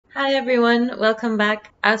Hi everyone, welcome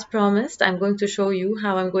back. As promised, I'm going to show you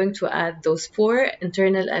how I'm going to add those 4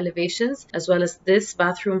 internal elevations as well as this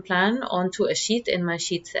bathroom plan onto a sheet in my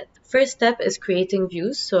sheet set. First step is creating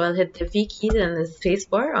views, so I'll hit the V key and the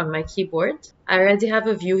spacebar on my keyboard. I already have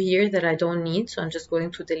a view here that I don't need, so I'm just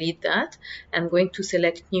going to delete that. I'm going to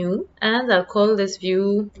select new and I'll call this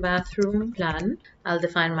view bathroom plan. I'll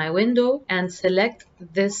define my window and select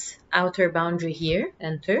this outer boundary here,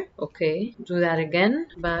 enter, okay, do that again,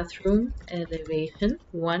 bathroom elevation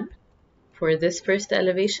 1 for this first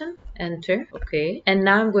elevation, enter, okay, and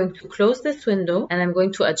now I'm going to close this window and I'm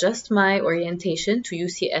going to adjust my orientation to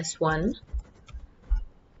UCS1.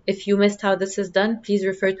 If you missed how this is done, please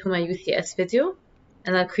refer to my UCS video,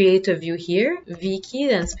 and I'll create a view here, V key,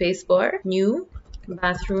 then spacebar, new,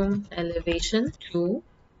 bathroom elevation 2,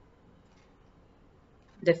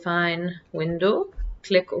 define window,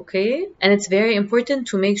 click OK. And it's very important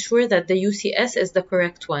to make sure that the UCS is the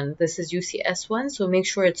correct one. This is UCS1, so make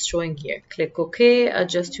sure it's showing here. Click OK,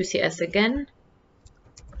 adjust UCS again,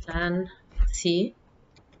 plan C,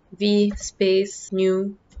 V space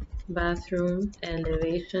new bathroom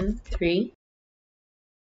elevation 3.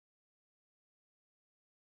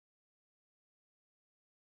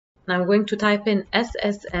 Now I'm going to type in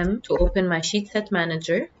SSM to open my sheet set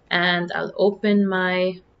manager, and I'll open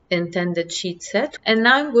my intended sheet set. And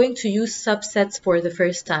now I'm going to use subsets for the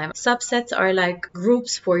first time. Subsets are like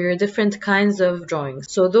groups for your different kinds of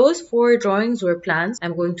drawings. So those 4 drawings were plans.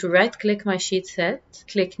 I'm going to right click my sheet set,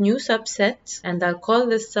 click new subset, and I'll call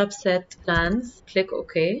this subset plans, click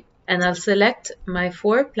OK. And I'll select my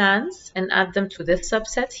 4 plans and add them to this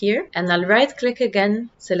subset here. And I'll right click again,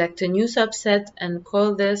 select a new subset and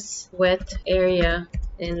call this wet area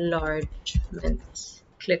enlargement.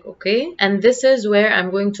 Click OK. And this is where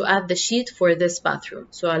I'm going to add the sheet for this bathroom.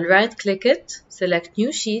 So I'll right click it, select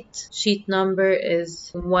new sheet. Sheet number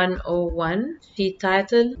is 101. Sheet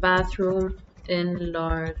title, bathroom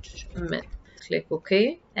enlargement. Click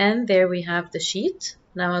OK. And there we have the sheet.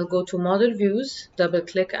 Now I'll go to model views, double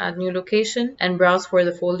click add new location and browse for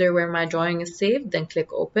the folder where my drawing is saved, then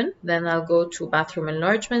click open. Then I'll go to bathroom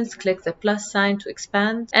enlargements, click the plus sign to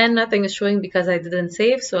expand, and nothing is showing because I didn't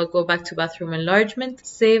save, so I'll go back to bathroom enlargement,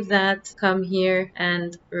 save that, come here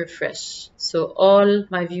and refresh. So all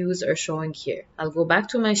my views are showing here. I'll go back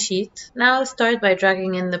to my sheet. Now I'll start by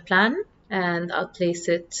dragging in the plan, and I'll place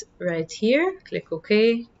it right here, click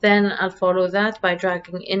OK. Then I'll follow that by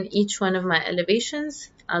dragging in each one of my elevations.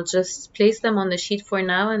 I'll just place them on the sheet for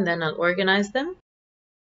now and then I'll organize them.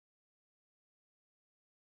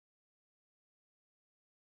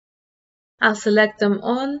 I'll select them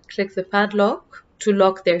all, click the padlock to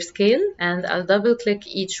lock their scale, and I'll double click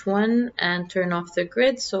each one and turn off the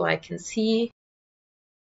grid so I can see.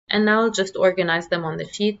 And now I'll just organize them on the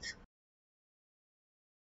sheet.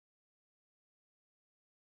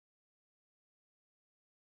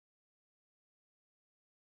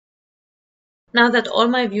 Now that all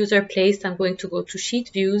my views are placed, I'm going to go to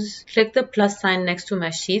Sheet Views, click the plus sign next to my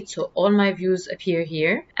sheet, so all my views appear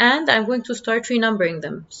here, and I'm going to start renumbering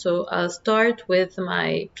them. So I'll start with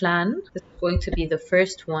my plan. This is going to be the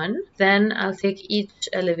first one. Then I'll take each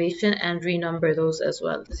elevation and renumber those as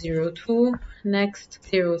well. 02, next,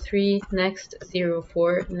 03, next,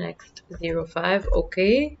 04, next, 05,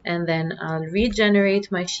 okay. And then I'll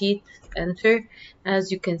regenerate my sheet, enter. As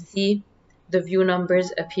you can see, the view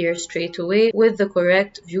numbers appear straight away with the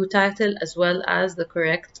correct view title as well as the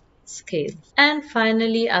correct scale. And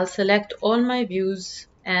finally, I'll select all my views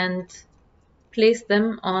and place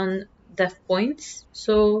them on def points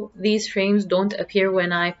so these frames don't appear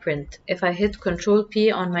when I print. If I hit Ctrl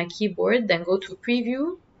P on my keyboard, then go to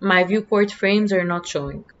preview, my viewport frames are not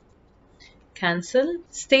showing. Cancel.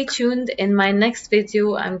 Stay tuned. In my next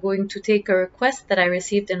video, I'm going to take a request that I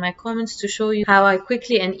received in my comments to show you how I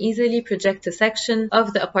quickly and easily project a section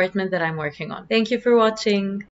of the apartment that I'm working on. Thank you for watching.